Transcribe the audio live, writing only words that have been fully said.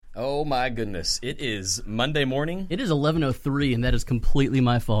Oh my goodness. It is Monday morning. It is 11:03, and that is completely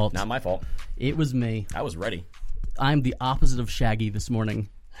my fault. Not my fault. It was me. I was ready. I'm the opposite of Shaggy this morning.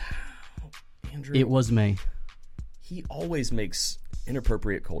 Andrew. It was me. He always makes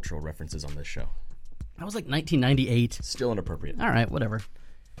inappropriate cultural references on this show. That was like 1998. Still inappropriate. All right, whatever.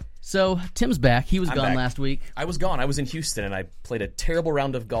 So, Tim's back. He was gone back. last week. I was gone. I was in Houston, and I played a terrible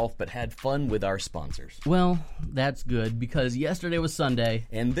round of golf, but had fun with our sponsors. Well, that's good, because yesterday was Sunday.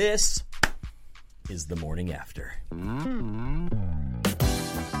 And this is the morning after.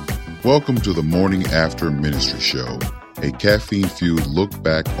 Welcome to the Morning After Ministry Show, a caffeine-fueled look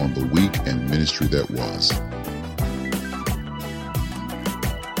back on the week and ministry that was.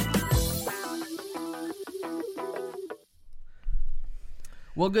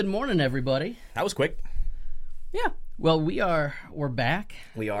 Well, good morning, everybody. That was quick. Yeah. Well, we're back.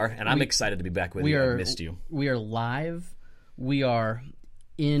 We are, and I'm excited to be back with We you. are I missed you. We are live. We are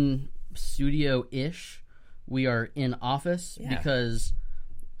in studio-ish. We are in office because,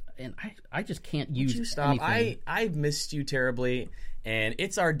 and I just can't use you stop. anything. I've missed you terribly, and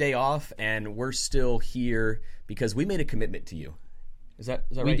it's our day off, and we're still here because we made a commitment to you. Is that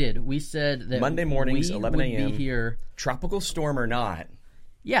right? We did. We said that Monday mornings, we 11 would a.m. be here. Tropical storm or not.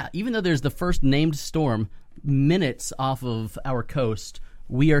 Yeah, even though there's the first named storm minutes off of our coast,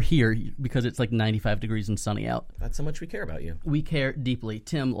 we are here because it's like 95 degrees and sunny out. That's how much we care about you. We care deeply.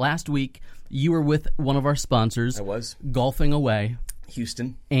 Tim, last week you were with one of our sponsors. I was. Golfing away.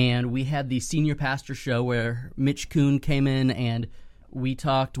 Houston. And we had the senior pastor show where Mitch Kuhn came in and we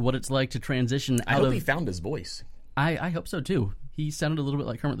talked what it's like to transition I out hope of... he found his voice. I hope so too. He sounded a little bit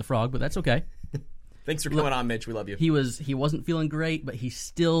like Kermit the Frog, but that's okay. Thanks for coming on, Mitch. We love you. He wasn't feeling great, but he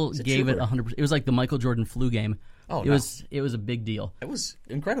still gave it trooper. 100%. It was like the Michael Jordan flu game. Oh, it no. was a big deal. It was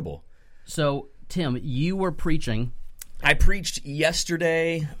incredible. So, Tim, you were preaching. I preached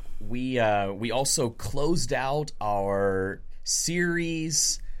yesterday. We also closed out our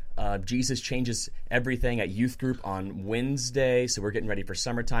series, Jesus Changes Everything, at youth group on Wednesday. So we're getting ready for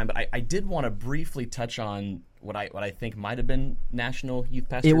summertime. But I did want to briefly touch on what I think might have been National Youth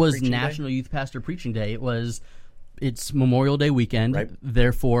Pastor It was Preaching Day. National Youth Pastor Preaching Day. It's Memorial Day weekend. Right.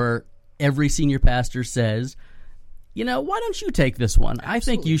 Therefore, every senior pastor says, why don't you take this one? Absolutely. I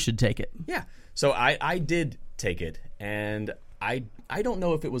think you should take it. Yeah. So I did take it, and I don't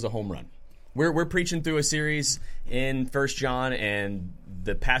know if it was a home run. We're preaching through a series in 1 John, and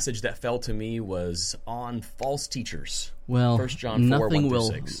the passage that fell to me was on false teachers. Well, 1 John 4,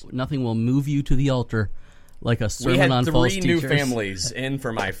 1-6. Nothing will move you to the altar like a We sermon on had false 3 teachers. new families in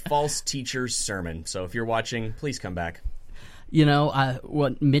for my false teachers sermon. So if you're watching, please come back.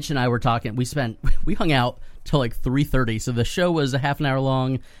 What Mitch and I were talking, we hung out till like 3:30. So the show was a half an hour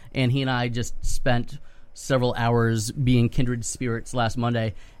long, and he and I just spent several hours being kindred spirits last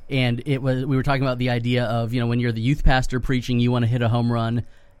Monday. And we were talking about the idea of, when you're the youth pastor preaching, you want to hit a home run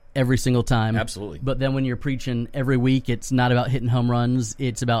every single time. Absolutely. But then when you're preaching every week, it's not about hitting home runs,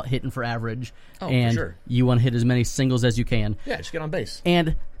 it's about hitting for average. Oh, and for sure. You want to hit as many singles as you can. Yeah, just get on base.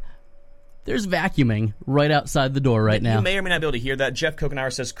 And there's vacuuming right outside the door right now. You may or may not be able to hear that. Jeff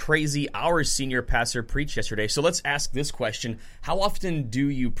Kokenauer says, crazy, our senior pastor preached yesterday. So let's ask this question. How often do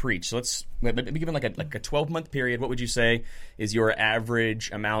you preach? So let's be given like a 12-month period. What would you say is your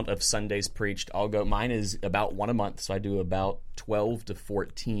average amount of Sundays preached? I'll go. Mine is about 1 a month. So I do about 12 to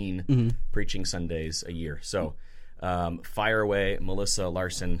 14 preaching Sundays a year. So fire away, Melissa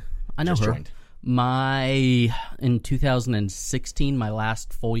Larson. I know just her. Joined. In 2016, my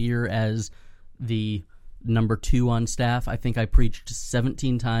last full year as the number 2 on staff, I think I preached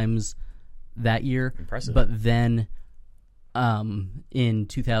 17 times that year. Impressive. But then in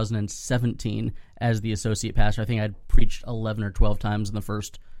 2017, as the associate pastor, I think I'd preached 11 or 12 times in the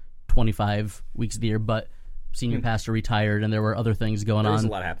first 25 weeks of the year, but senior pastor retired, and there were other things going on. There's a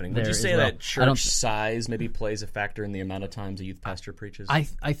lot happening. Would you say that church size maybe plays a factor in the amount of times a youth pastor preaches? I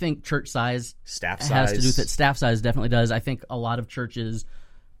think church size Staff has to do with it. Staff size definitely does. I think a lot of churches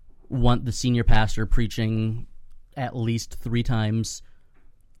want the senior pastor preaching at least 3 times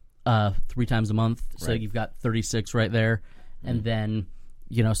a month. So Right. you've got 36 right there. And then,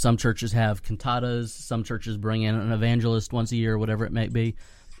 some churches have cantatas. Some churches bring in an evangelist once a year, whatever it may be.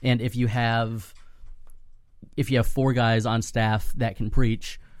 And if you have 4 guys on staff that can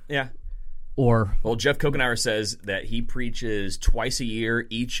preach, Yeah. or Well, Jeff Kokenauer says that he preaches twice a year.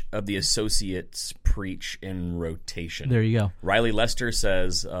 Each of the associates preach in rotation. there you go. Riley Lester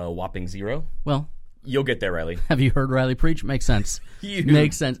says whopping 0. Well, You'll get there, Riley. Have you heard Riley preach? Makes sense.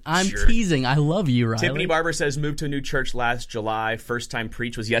 Makes sense. I'm teasing. I love you, Riley. Tiffany Barber says moved to a new church last July. First time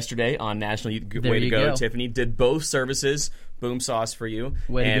preach was yesterday on National Youth. Way to go, Tiffany. Did both services. Boom sauce for you.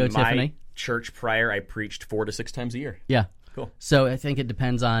 Way to go, Tiffany. My church prior, I preached 4 to 6 times a year. Yeah. Cool. So I think it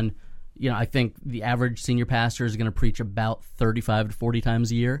depends on, I think the average senior pastor is going to preach about 35 to 40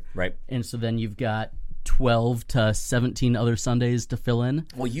 times a year. Right. And so then you've got 12 to 17 other Sundays to fill in.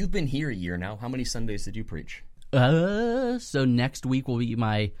 Well, you've been here a year now. How many Sundays did you preach? So next week will be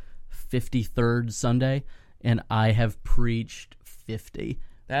my 53rd Sunday, and I have preached 50.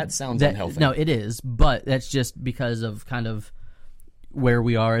 That sounds unhealthy. No, it is, but that's just because of kind of where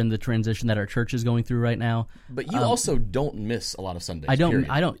we are in the transition that our church is going through right now. But you also don't miss a lot of Sundays. I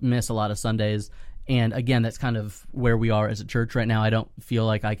don't miss a lot of Sundays, and again, that's kind of where we are as a church right now. I don't feel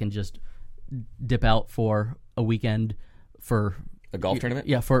like I can just dip out for a weekend for a golf tournament.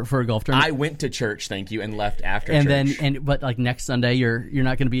 Yeah, for a golf tournament. I went to church, thank you, and left after church. But like next Sunday, you're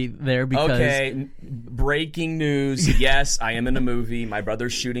not going to be there because breaking news. Yes, I am in a movie. My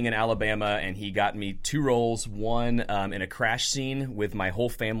brother's shooting in Alabama, and he got me 2 roles: one in a crash scene with my whole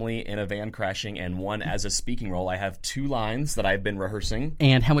family in a van crashing, and one as a speaking role. I have 2 lines that I've been rehearsing.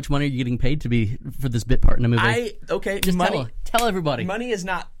 And how much money are you getting paid to be for this bit part in a movie? Just money. Tell everybody. Money is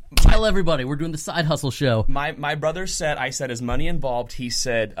not. Tell everybody. We're doing the Side Hustle show. My brother said, I said, is money involved? He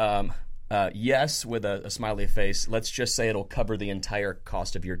said, yes, with a smiley face. Let's just say it'll cover the entire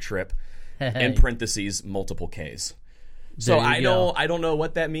cost of your trip. In parentheses, multiple Ks. So I don't know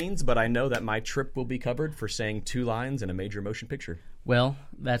what that means, but I know that my trip will be covered for saying 2 lines in a major motion picture. Well,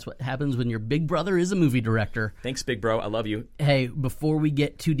 that's what happens when your big brother is a movie director. Thanks, big bro. I love you. Hey, before we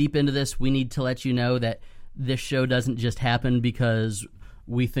get too deep into this, we need to let you know that this show doesn't just happen because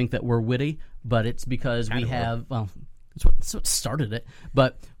we think that we're witty, but it's because we have, that's what started it.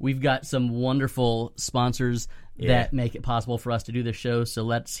 But we've got some wonderful sponsors that make it possible for us to do this show, so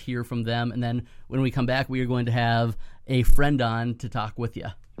let's hear from them. And then when we come back, we are going to have a friend on to talk with you.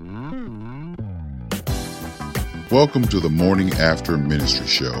 Welcome to the Morning After Ministry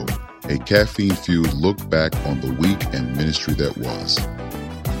Show, a caffeine-fueled look back on the week and ministry that was.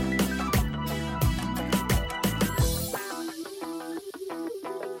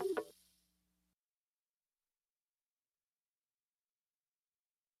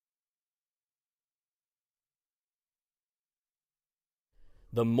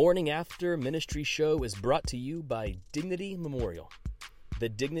 The Morning After Ministry Show is brought to you by Dignity Memorial. The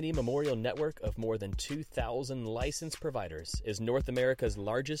Dignity Memorial network of more than 2,000 licensed providers is North America's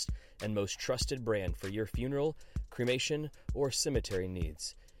largest and most trusted brand for your funeral, cremation, or cemetery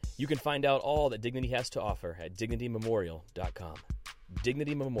needs. You can find out all that Dignity has to offer at dignitymemorial.com.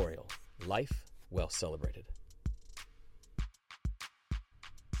 Dignity Memorial. Life well celebrated.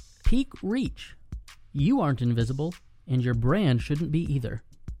 Peak Reach. You aren't invisible, and your brand shouldn't be either.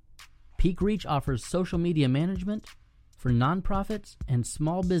 Peak Reach offers social media management for nonprofits and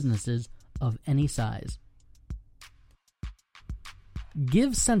small businesses of any size.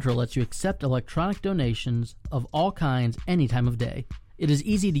 Give Central lets you accept electronic donations of all kinds any time of day. It is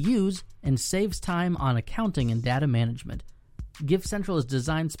easy to use and saves time on accounting and data management. Give Central is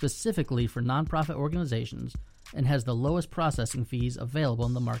designed specifically for nonprofit organizations and has the lowest processing fees available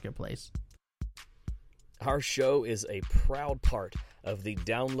in the marketplace. Our show is a proud part of the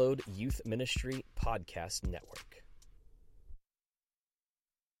Download Youth Ministry Podcast Network.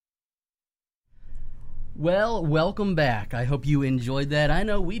 Well, welcome back. I hope you enjoyed that. I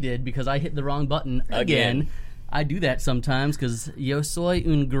know we did because I hit the wrong button again. I do that sometimes because yo soy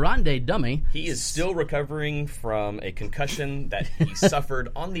un grande dummy. He is still recovering from a concussion that he suffered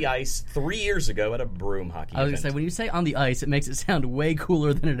on the ice 3 years ago at a broom hockey event. I was going to say, when you say on the ice, it makes it sound way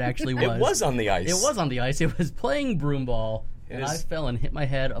cooler than it actually was. It was on the ice. It was on the ice. It was playing broom ball, and I fell and hit my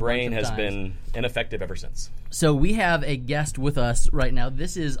head a bunch of times. Brain has been ineffective ever since. So we have a guest with us right now.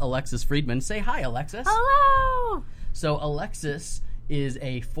 This is Alexis Friedman. Say hi, Alexis. Hello! So Alexis is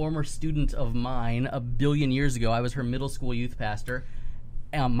a former student of mine a billion years ago. I was her middle school youth pastor.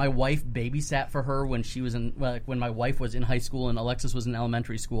 My wife babysat for her when she was when my wife was in high school and Alexis was in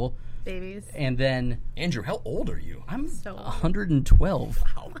elementary school. Babies. And then Andrew, how old are you? I'm so old. 112.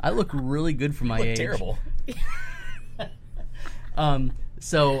 Wow. I look really good for my age. Terrible.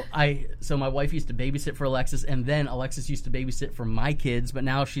 So my wife used to babysit for Alexis, and then Alexis used to babysit for my kids, but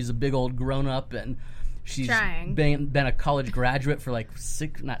now she's a big old grown up and she's been a college graduate for like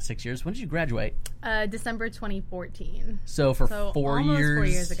not 6 years. When did you graduate? December 2014. So for 4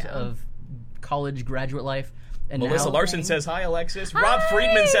 years ago. of college graduate life. And Melissa now, Larson says, hi, Alexis. Hi. Rob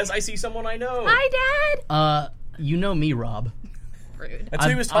Friedman says, I see someone I know. Hi, Dad! You know me, Rob. Rude. That's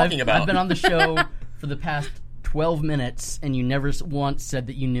who he was talking about. I've been on the show for the past 12 minutes, and you never once said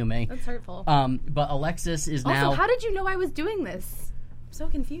that you knew me. That's hurtful. But Alexis is now. Also, how did you know I was doing this? I'm so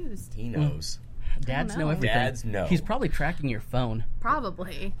confused. He knows. Dads I don't know know. everything. Dads know. He's probably tracking your phone.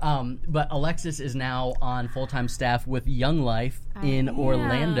 Probably. But Alexis is now on full-time staff with Young Life in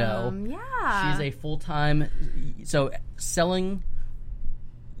Orlando. Yeah. She's a full-time, so selling.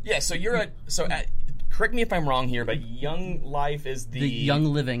 Yeah, so correct me if I'm wrong here, but Young Life is The Young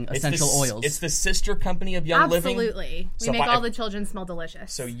Living essential oils. It's the sister company of Young Living? Absolutely. We So make if I- all the children smell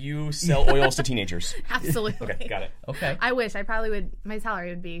delicious. So you sell oils to teenagers. Absolutely. Okay, got it. Okay. I wish. I probably would. My salary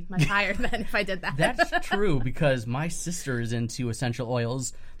would be much higher than if I did that. That's true, because my sister is into essential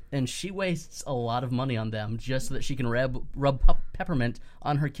oils, and she wastes a lot of money on them just so that she can rub peppermint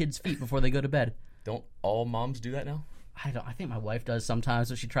on her kids' feet before they go to bed. Don't all moms do that now? I think my wife does sometimes,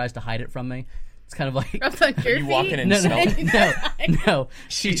 so she tries to hide it from me. It's kind of like Rubs on your You walk in feet? and no, smell it? no.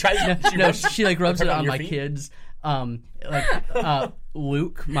 She tries. She like rubs put it it on on your my feet? kids.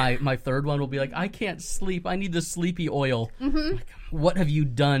 Luke, my third one, will be like, I can't sleep. I need the sleepy oil. Mm-hmm. Like, what have you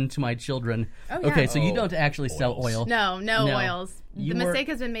done to my children? Oh, yeah. Okay, so you Oh, don't actually sell oils. oil. No oils. You The were- mistake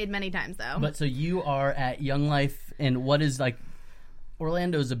has been made many times, though. But so you are at Young Life, and what is like?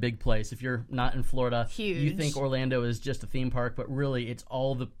 Orlando's a big place. If you're not in Florida, you Huge. think Orlando is just a theme park, but really, it's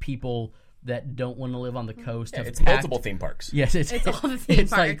all the people that don't want to live on the coast. have It's packed- multiple theme parks. Yes, it's all the theme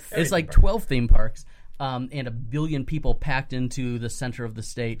it's like parks. it's like 12 theme parks, and 1 billion people packed into the center of the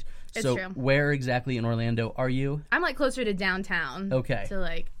state. It's So true. where exactly in Orlando are you? I'm like closer to downtown. Okay. To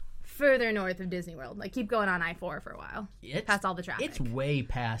like further north of Disney World. Like keep going on I-4 for a while. Past all the traffic. It's way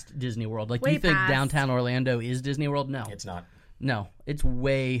past Disney World. Like Way you think past. downtown Orlando is Disney World? No, It's not. no, it's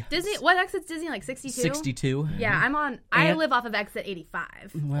way Disney. What exit's Disney? Like 62. 62. Yeah, I'm on. I And- live off of exit 85.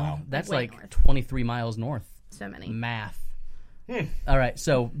 Well, Wow. that's Way like north. 23 miles north. So many. Math. All right.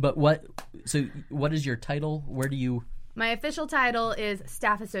 So, but what? So, what is your title? Where do you? My official title is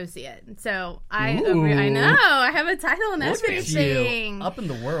staff associate. So I Ooh. I know I have a title and Look at everything. you, up in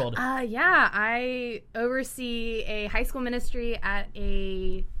the world. Yeah, I oversee a high school ministry at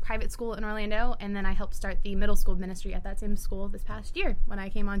a private school in Orlando, and then I helped start the middle school ministry at that same school this past year when I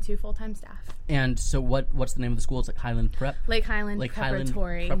came on to full-time staff. And so, what's the name of the school? It's like Highland Prep. Lake Highland Lake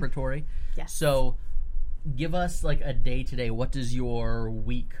Preparatory. Highland Preparatory. Yes. So, give us like a day today. What does your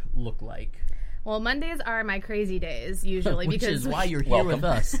week look like? Well, Mondays are my crazy days usually Which because is why you're here with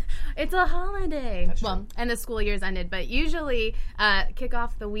us. it's a holiday. That's Well, true. and the school year's ended, but usually kick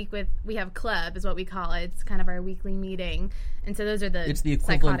off the week with we have club is what we call it. It's kind of our weekly meeting, and so those are the It's the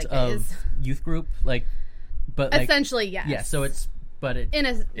equivalent psychotic of days. youth group, like, but like, Essentially, yes. yeah. So it's, but it in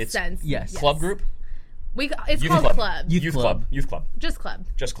a It's- sense, yes. Club group? It's Youth called club. club. Youth club. Youth club. Just club.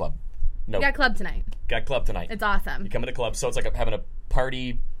 Just club. No. We got club tonight. Got club tonight. It's awesome. You come to club, so it's like having a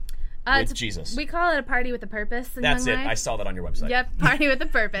party with It's- Jesus. We call it a party with a purpose. In That's Young it. Life. I saw that on your website. Yep, party with a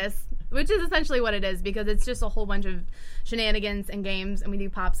purpose, which is essentially what it is because it's just a whole bunch of shenanigans and games, and we do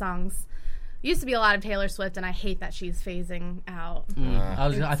pop songs. Used to be a lot of Taylor Swift, and I hate that she's phasing out.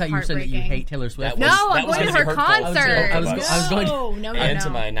 I thought you were saying that you heartbreaking. hate Taylor Swift. That was- No, I'm was going to gonna her be hurtful concert. to I was both of us. going to- No, and no. to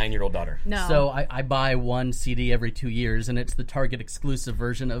my 9-year-old daughter. No. So I buy one CD every 2 years, and it's the Target exclusive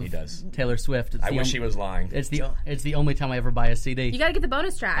version of He does. Taylor Swift. It's I the wish he was lying. It's the only time I ever buy a CD. You got to get the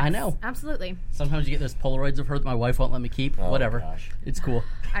bonus tracks. I know. Absolutely. Sometimes you get those Polaroids of her that my wife won't let me keep. Whatever. gosh. It's cool.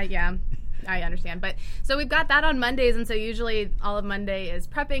 I understand. But so we've got that on Mondays, and so usually all of Monday is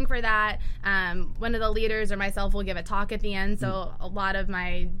prepping for that. One of the leaders or myself will give a talk at the end, so a lot of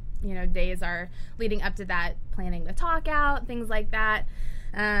my days are leading up to that, planning the talk out, things like that.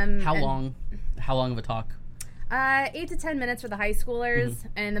 How long of a talk? 8 to 10 minutes for the high schoolers,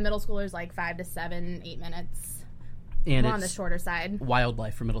 and the middle schoolers like 5 to 7, 8 minutes. And We're on the it's shorter side.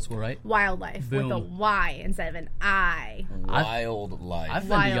 wildlife for middle school, right? Wildlife with a Boom. Y instead of an I. Wild life. I've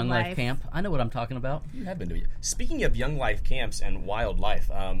been to Young Life Wildlife. Camp. I know what I'm talking about. You have been to. Speaking of Young Life camps and wildlife,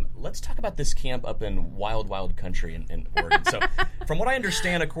 let's talk about this camp up in Wild Country in Oregon. So, from what I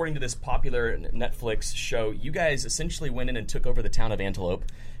understand, according to this popular Netflix show, you guys essentially went in and took over the town of Antelope.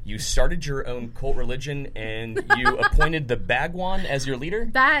 You started your own cult religion, and you appointed the Bhagwan as your leader.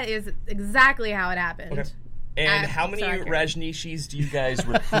 That is exactly how it happened. Okay. And how many Sorry, Karen. Rajneeshis do you guys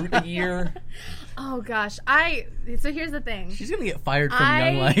recruit a year? Oh gosh, so here's the thing. She's gonna get fired from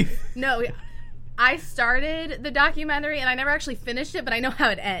Young Life. No, I started the documentary and I never actually finished it, but I know how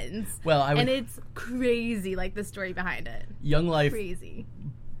it ends. Well, and it's crazy, like the story behind it. Young Life Crazy.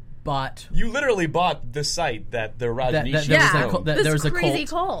 bought. You literally bought the site that the Rajneeshis there was Yeah, a cult- this there was a crazy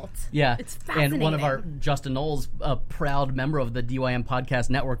cult. cult. Yeah, It's and one of our fascinating. Justin Knowles, a proud member of the DYM Podcast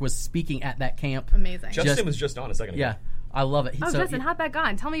Network, was speaking at that camp. Amazing. Justin was just on a second ago. Yeah, I love it. Oh, Justin, hop back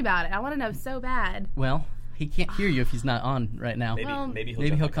on. Tell me about it. I want to know so bad. Well, he can't hear you if he's not on right now. Maybe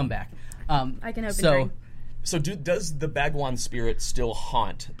he'll come back. I can hope and pray. So does the Bhagwan spirit still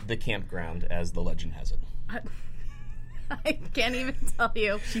haunt the campground as the legend has it? I can't even tell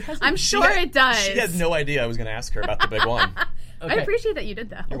you. I'm sure it does. She has no idea I was going to ask her about the Bhagwan. Okay. I appreciate that you did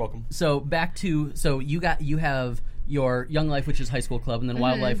that. You're welcome. So back to you have your Young Life, which is high school club, and then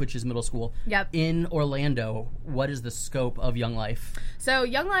Wildlife, which is middle school. Yep. In Orlando, what is the scope of Young Life? So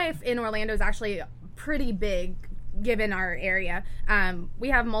Young Life in Orlando is actually pretty big given our area. We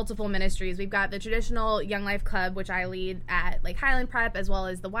have multiple ministries. We've got the traditional Young Life Club, which I lead at like Highland Prep, as well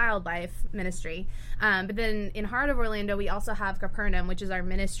as the Wildlife Ministry. But then in heart of Orlando, we also have Capernaum, which is our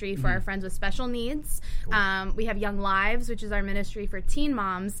ministry for our friends with special needs. Cool. We have Young Lives, which is our ministry for teen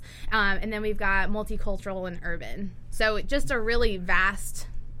moms. And then we've got multicultural and urban. So just a really vast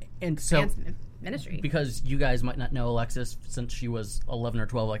ministry. Because you guys might not know Alexis since she was 11 or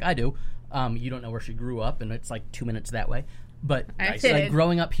 12 like I do. You don't know where she grew up, and it's like 2 minutes that way. But like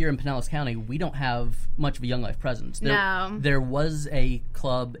growing up here in Pinellas County, we don't have much of a Young Life presence. There was a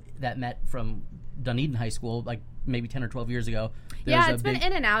club that met from Dunedin High School, like maybe 10 or 12 years ago. It's been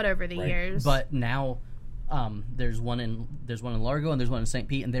in and out over the years. But now there's one in Largo and there's one in St.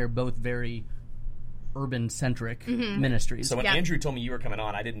 Pete, and they're both very urban-centric ministries. So when Andrew told me you were coming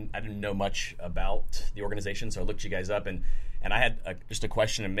on, I didn't know much about the organization, so I looked you guys up, and I had just a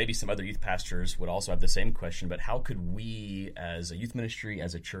question, and maybe some other youth pastors would also have the same question, but how could we, as a youth ministry,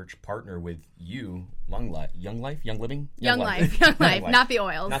 as a church, partner with you, Young Life, not the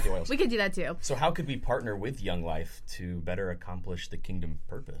oils. Not the oils. We could do that too. So how could we partner with Young Life to better accomplish the kingdom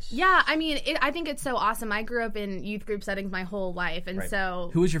purpose? Yeah, I mean, I think it's so awesome. I grew up in youth group settings my whole life, and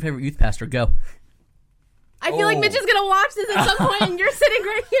so... Who is your favorite youth pastor? Go. I feel like Mitch is going to watch this at some point, and you're sitting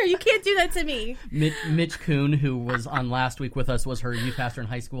right here. You can't do that to me. Mitch Kuhn, who was on last week with us, was her youth pastor in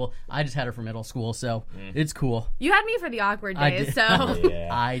high school. I just had her for middle school, so it's cool. You had me for the awkward days, so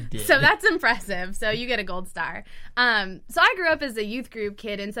I did. So that's impressive. So you get a gold star. So I grew up as a youth group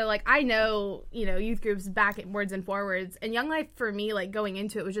kid, and so like I know youth groups backwards and forwards, and Young Life for me, like going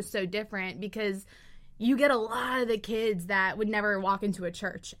into it was just so different because you get a lot of the kids that would never walk into a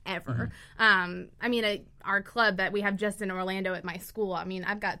church ever. I mean, our club that we have just in Orlando at my school, I mean,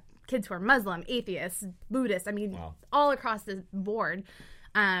 I've got kids who are Muslim, atheists, Buddhists, I mean, all across the board.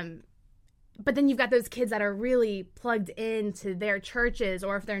 But then you've got those kids that are really plugged into their churches,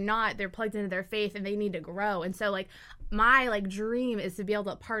 or if they're not, they're plugged into their faith and they need to grow. And so, like, my dream is to be able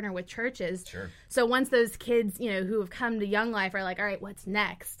to partner with churches. Sure. So once those kids, who have come to Young Life are like, all right, what's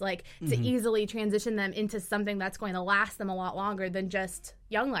next? Like, to easily transition them into something that's going to last them a lot longer than just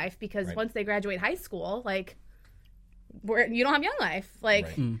Young Life, because once they graduate high school, like, you don't have Young Life.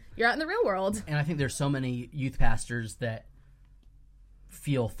 Like, you're out in the real world. And I think there's so many youth pastors that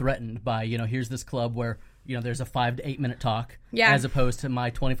feel threatened by, here's this club where, there's a 5 to 8 minute talk as opposed to my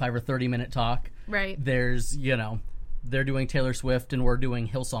 25 or 30 minute talk. Right. There's, they're doing Taylor Swift and we're doing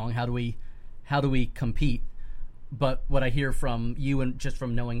Hillsong. How do we compete? But what I hear from you and just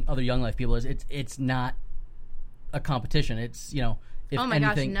from knowing other Young Life people is it's not a competition. It's, if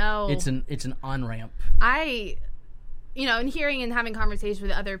anything, no. It's an on-ramp. And hearing and having conversations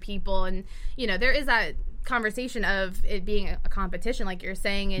with other people, and, there is that conversation of it being a competition, like you're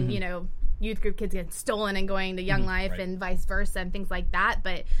saying, and, youth group kids get stolen and going to Young Life and vice versa and things like that.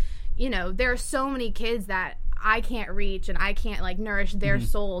 But, there are so many kids that I can't reach and I can't nourish their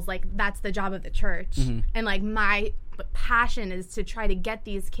souls. Like, that's the job of the church. And my passion is to try to get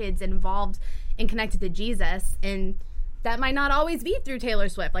these kids involved and connected to Jesus. And that might not always be through Taylor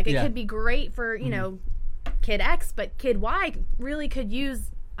Swift. Like, it could be great for, kid X, but kid Y really could use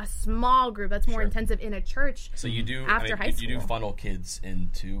a small group that's more intensive in a church. So you do after high school. You do funnel kids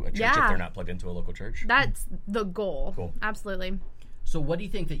into a church if they're not plugged into a local church? That's the goal. Cool. Absolutely. So what do you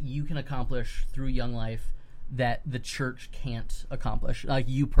think that you can accomplish through Young Life that the church can't accomplish, like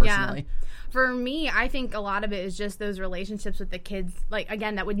you personally? Yeah. For me, I think a lot of it is just those relationships with the kids,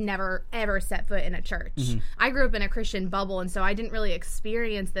 that would never, ever set foot in a church. I grew up in a Christian bubble, and so I didn't really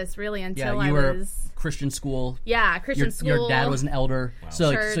experience this really until you were Christian school. Yeah, Christian school. Your dad was an elder. Wow.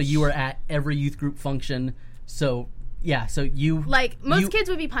 So you were at every youth group function. So... Yeah, so you... most kids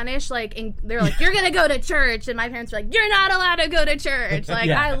would be punished, and they're like, you're going to go to church, and my parents were like, you're not allowed to go to church.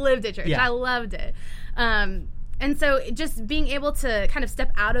 I lived at church. Yeah. I loved it. And so just being able to kind of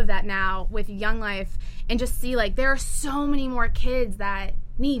step out of that now with Young Life and just see, there are so many more kids that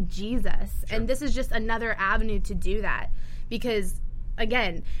need Jesus. Sure. And this is just another avenue to do that. Because,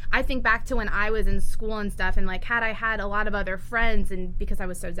 again, I think back to when I was in school and stuff, and, had I had a lot of other friends, and because I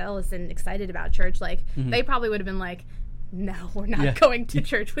was so zealous and excited about church, they probably would have been like, no, we're not going to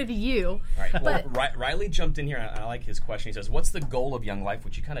church with you. All right. Well, Riley jumped in here, and I like his question. He says, what's the goal of Young Life,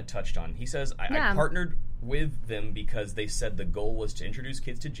 which you kind of touched on? He says, I partnered with them because they said the goal was to introduce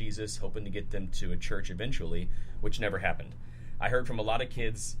kids to Jesus, hoping to get them to a church eventually, which never happened. I heard from a lot of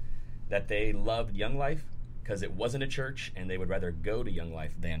kids that they loved Young Life because it wasn't a church, and they would rather go to Young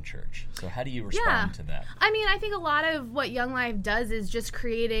Life than church. So how do you respond to that? I mean, I think a lot of what Young Life does is just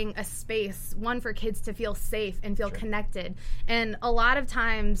creating a space, one, for kids to feel safe and feel connected. And a lot of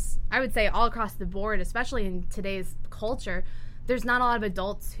times, I would say all across the board, especially in today's culture, there's not a lot of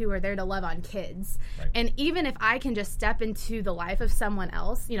adults who are there to love on kids. Right. And even if I can just step into the life of someone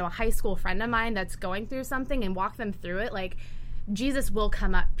else, a high school friend of mine that's going through something and walk them through it, like, Jesus will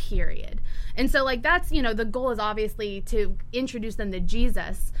come up, period. And so, like, that's, the goal is obviously to introduce them to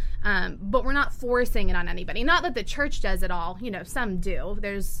Jesus, but we're not forcing it on anybody. Not that the church does it all. Some do.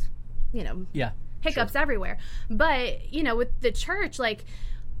 There's, hiccups everywhere. But, with the church, like,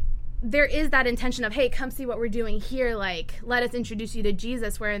 there is that intention of, hey, come see what we're doing here. Like, let us introduce you to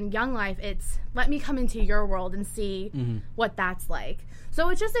Jesus, where in Young Life, it's let me come into your world and see what that's like. So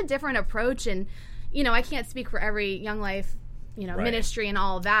it's just a different approach. And, I can't speak for every Young Life ministry and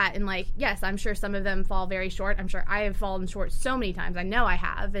all of that. And, like, yes, I'm sure some of them fall very short. I'm sure I have fallen short so many times. I know I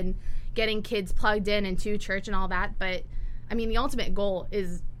have. And getting kids plugged in and to church and all that. But, I mean, the ultimate goal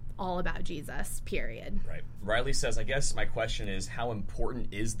is all about Jesus, period. Right. Riley says, I guess my question is, how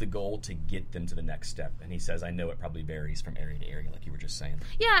important is the goal to get them to the next step? And he says, I know it probably varies from area to area, like you were just saying.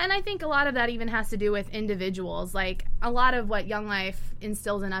 Yeah, and I think a lot of that even has to do with individuals. Like, a lot of what Young Life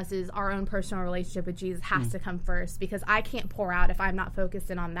instills in us is our own personal relationship with Jesus has to come first, because I can't pour out if I'm not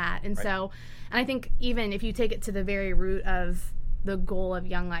focused in on that. And so, and I think even if you take it to the very root of the goal of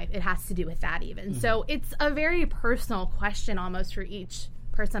Young Life, it has to do with that even. So it's a very personal question almost for each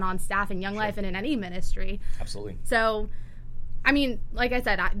person on staff in Young Life and in any ministry. Absolutely. So, I mean, like I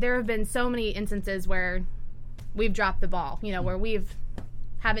said, there have been so many instances where we've dropped the ball, where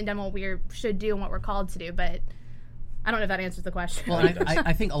haven't done what we should do and what we're called to do, but I don't know if that answers the question. Well,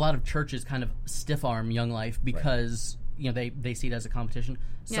 I think a lot of churches kind of stiff-arm Young Life because, they see it as a competition.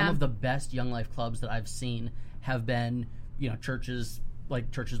 Some of the best Young Life clubs that I've seen have been, churches like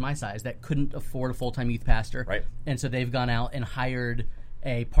churches my size that couldn't afford a full-time youth pastor. Right. And so they've gone out and hired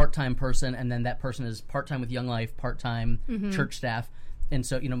a part-time person, and then that person is part-time with Young Life, part-time church staff. And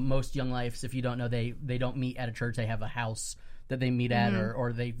so, most Young Lifes, if you don't know, they don't meet at a church. They have a house that they meet at,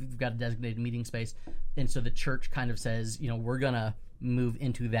 or they've got a designated meeting space. And so the church kind of says, we're going to move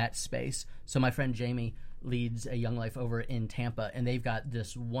into that space. So my friend Jamie leads a Young Life over in Tampa, and they've got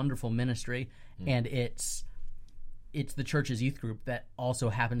this wonderful ministry, and it's the church's youth group that also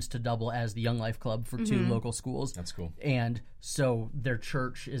happens to double as the Young Life Club for two local schools. That's cool. And so their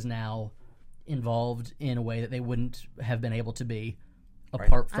church is now involved in a way that they wouldn't have been able to be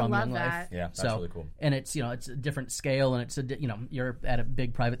apart from Young Life. Yeah, that's really cool. And it's, it's a different scale, and it's you're at a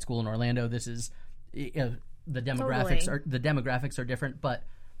big private school in Orlando. This is the demographics are different, but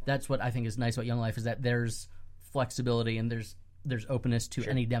that's what I think is nice about Young Life is that there's flexibility and there's openness to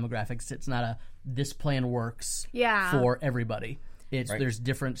any demographics. It's not this plan works for everybody. It's there's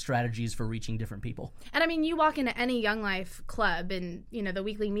different strategies for reaching different people. And I mean, you walk into any Young Life club and the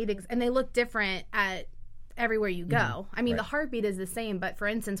weekly meetings, and they look different at everywhere you go. I mean, the heartbeat is the same, but for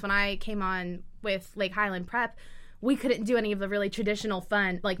instance, when I came on with Lake Highland Prep, we couldn't do any of the really traditional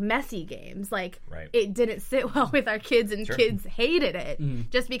fun, like messy games. Like it didn't sit well with our kids, and kids hated it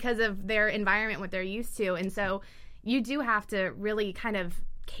just because of their environment, what they're used to. And so you do have to really kind of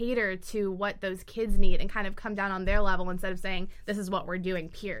cater to what those kids need and kind of come down on their level instead of saying, this is what we're doing,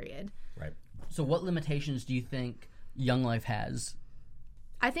 period. Right. So what limitations do you think Young Life has?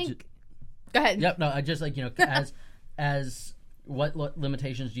 I think... Go ahead. Yep, no, I just as what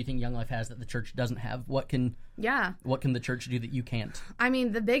limitations do you think Young Life has that the church doesn't have? What can the church do that you can't? I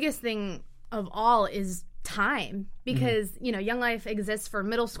mean, the biggest thing of all is time, because Young Life exists for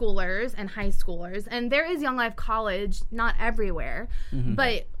middle schoolers and high schoolers, and there is Young Life College, not everywhere,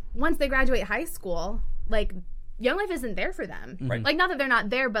 but once they graduate high school, like Young Life isn't there for them. Like, not that they're not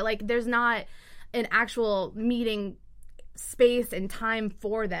there, but like there's not an actual meeting space and time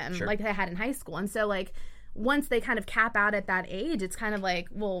for them like they had in high school. And so like once they kind of cap out at that age, it's kind of like,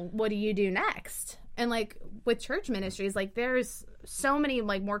 well, what do you do next? And like with church ministries, like there's so many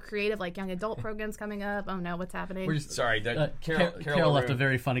like more creative like young adult programs coming up. Oh no, what's happening? Sorry, Carol left a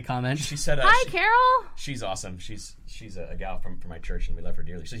very funny comment. She said, "Hi, Carol." She's awesome. She's a gal from my church, and we love her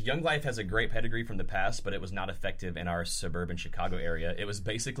dearly. She says, Young Life has a great pedigree from the past, but it was not effective in our suburban Chicago area. It was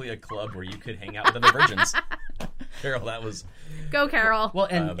basically a club where you could hang out with other virgins. Carol, that was... Go, Carol. Well,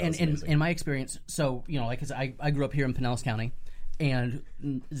 that was amazing. in my experience, so, like I said, I grew up here in Pinellas County, and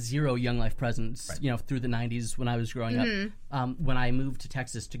zero Young Life presence, through the 90s when I was growing up. When I moved to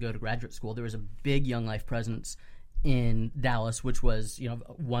Texas to go to graduate school, there was a big Young Life presence in Dallas, which was,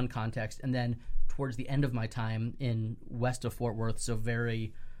 one context. And then towards the end of my time in west of Fort Worth, so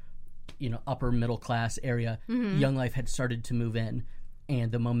very, upper middle class area, Young Life had started to move in.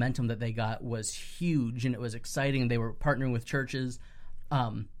 And the momentum that they got was huge, and it was exciting. They were partnering with churches.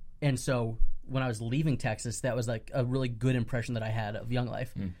 And so when I was leaving Texas, that was like a really good impression that I had of Young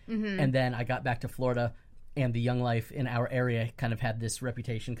Life. And then I got back to Florida, and the Young Life in our area kind of had this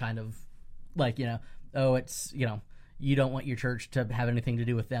reputation, kind of like, it's, you don't want your church to have anything to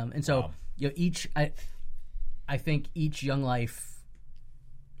do with them. And so, I think each Young Life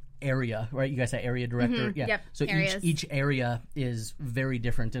area, right? You guys say area director, yeah. Yep. So Areas. each area is very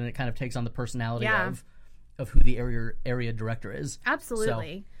different, and it kind of takes on the personality of who the area director is.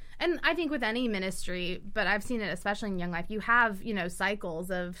 Absolutely. And I think with any ministry, but I've seen it especially in Young Life, you have, cycles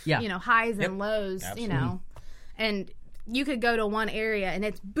of, highs and lows, and you could go to one area and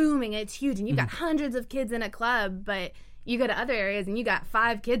it's booming, it's huge, and you've got hundreds of kids in a club, but you go to other areas and you got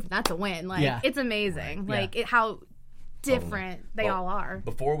 5 kids, and that's a win. Like, it's amazing. Like, how different they all are.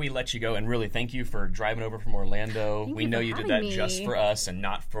 Before we let you go, and really thank you for driving over from Orlando. Thank we you know for you did having that me. just for us and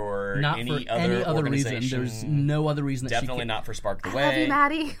not for any other organization. reason. There's no other reason that Definitely not for Spark the Way. Love you,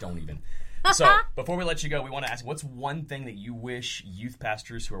 Maddie. Don't even. So, before we let you go, we want to ask, what's one thing that you wish youth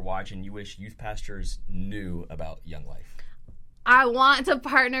pastors who are watching, you wish youth pastors knew about Young Life? I want to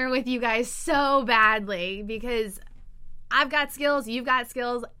partner with you guys so badly because I've got skills, you've got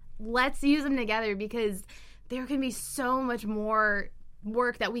skills. Let's use them together because there can be so much more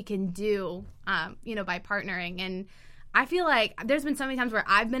work that we can do, by partnering. And I feel like there's been so many times where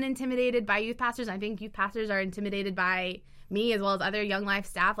I've been intimidated by youth pastors. I think youth pastors are intimidated by me as well as other Young Life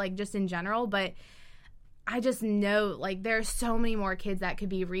staff, like just in general. But I just know, like, there are so many more kids that could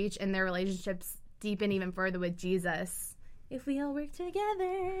be reached and their relationships deepen even further with Jesus if we all work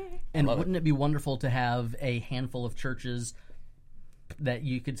together. And wouldn't it be wonderful to have a handful of churches that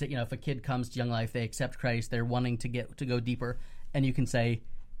you could say, if a kid comes to Young Life, they accept Christ, they're wanting to go deeper, and you can say,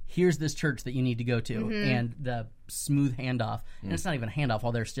 here's this church that you need to go to, and the smooth handoff. And it's not even a handoff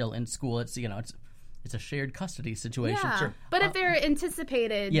while they're still in school. It's, it's a shared custody situation. Yeah. Sure. But if they're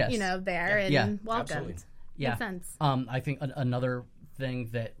anticipated, there and welcomed. Absolutely. Makes sense. I think another thing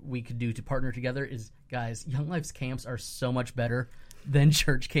that we could do to partner together is, guys, Young Life's camps are so much better than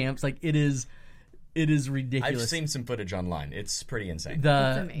church camps. Like, it is ridiculous. I've seen some footage online. It's pretty insane.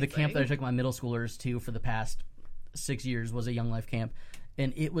 The camp that I took my middle schoolers to for the past 6 years was a Young Life camp,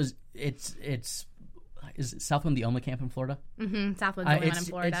 and is Southwind the only camp in Florida? Mm-hmm. Southwind's the only one in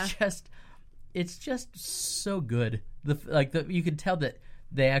Florida. It's just so good. You could tell that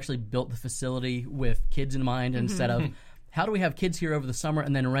they actually built the facility with kids in mind instead of how do we have kids here over the summer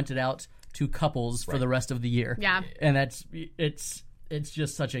and then rent it out to couples for the rest of the year. Yeah, and it's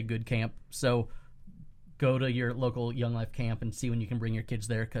just such a good camp. So go to your local Young Life camp and see when you can bring your kids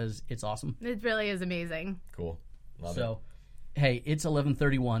there because it's awesome. It really is amazing. Cool. Love it. So, hey, it's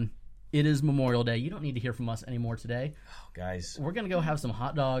 11:31. It is Memorial Day. You don't need to hear from us anymore today. Oh, guys. We're going to go have some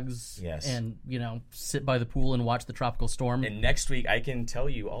hot dogs Yes. and, sit by the pool and watch the tropical storm. And next week, I can tell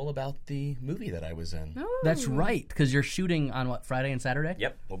you all about the movie that I was in. Ooh. That's right, because you're shooting on, Friday and Saturday?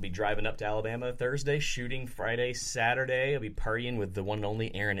 Yep. We'll be driving up to Alabama Thursday, shooting Friday, Saturday. I'll be partying with the one and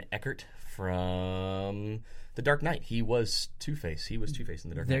only Aaron Eckhart from The Dark Knight. He was Two-Face. He was Two-Face in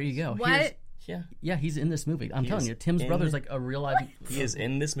The Dark Knight. There you go. What? Yeah, he's in this movie. I'm telling you, Tim's brother's like a real life... He is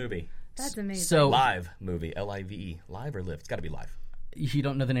in this movie. That's amazing. So, Live movie. Live. Live or live? It's got to be live. you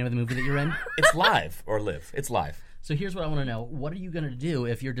don't know the name of the movie that you're in? It's live or live. It's live. So here's what I want to know. What are you going to do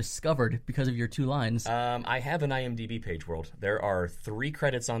if you're discovered because of your 2 lines? I have an IMDb page, World. There are 3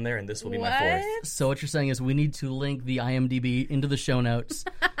 credits on there, and this will be my What? 4th. So what you're saying is we need to link the IMDb into the show notes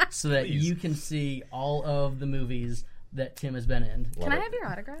so that you can see all of the movies that Tim has been in. Can I have your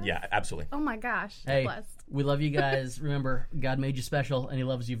autograph? Yeah, absolutely. Oh my gosh. Hey, Blessed. we love you guys. Remember, God made you special, and He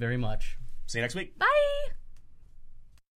loves you very much. See you next week. Bye.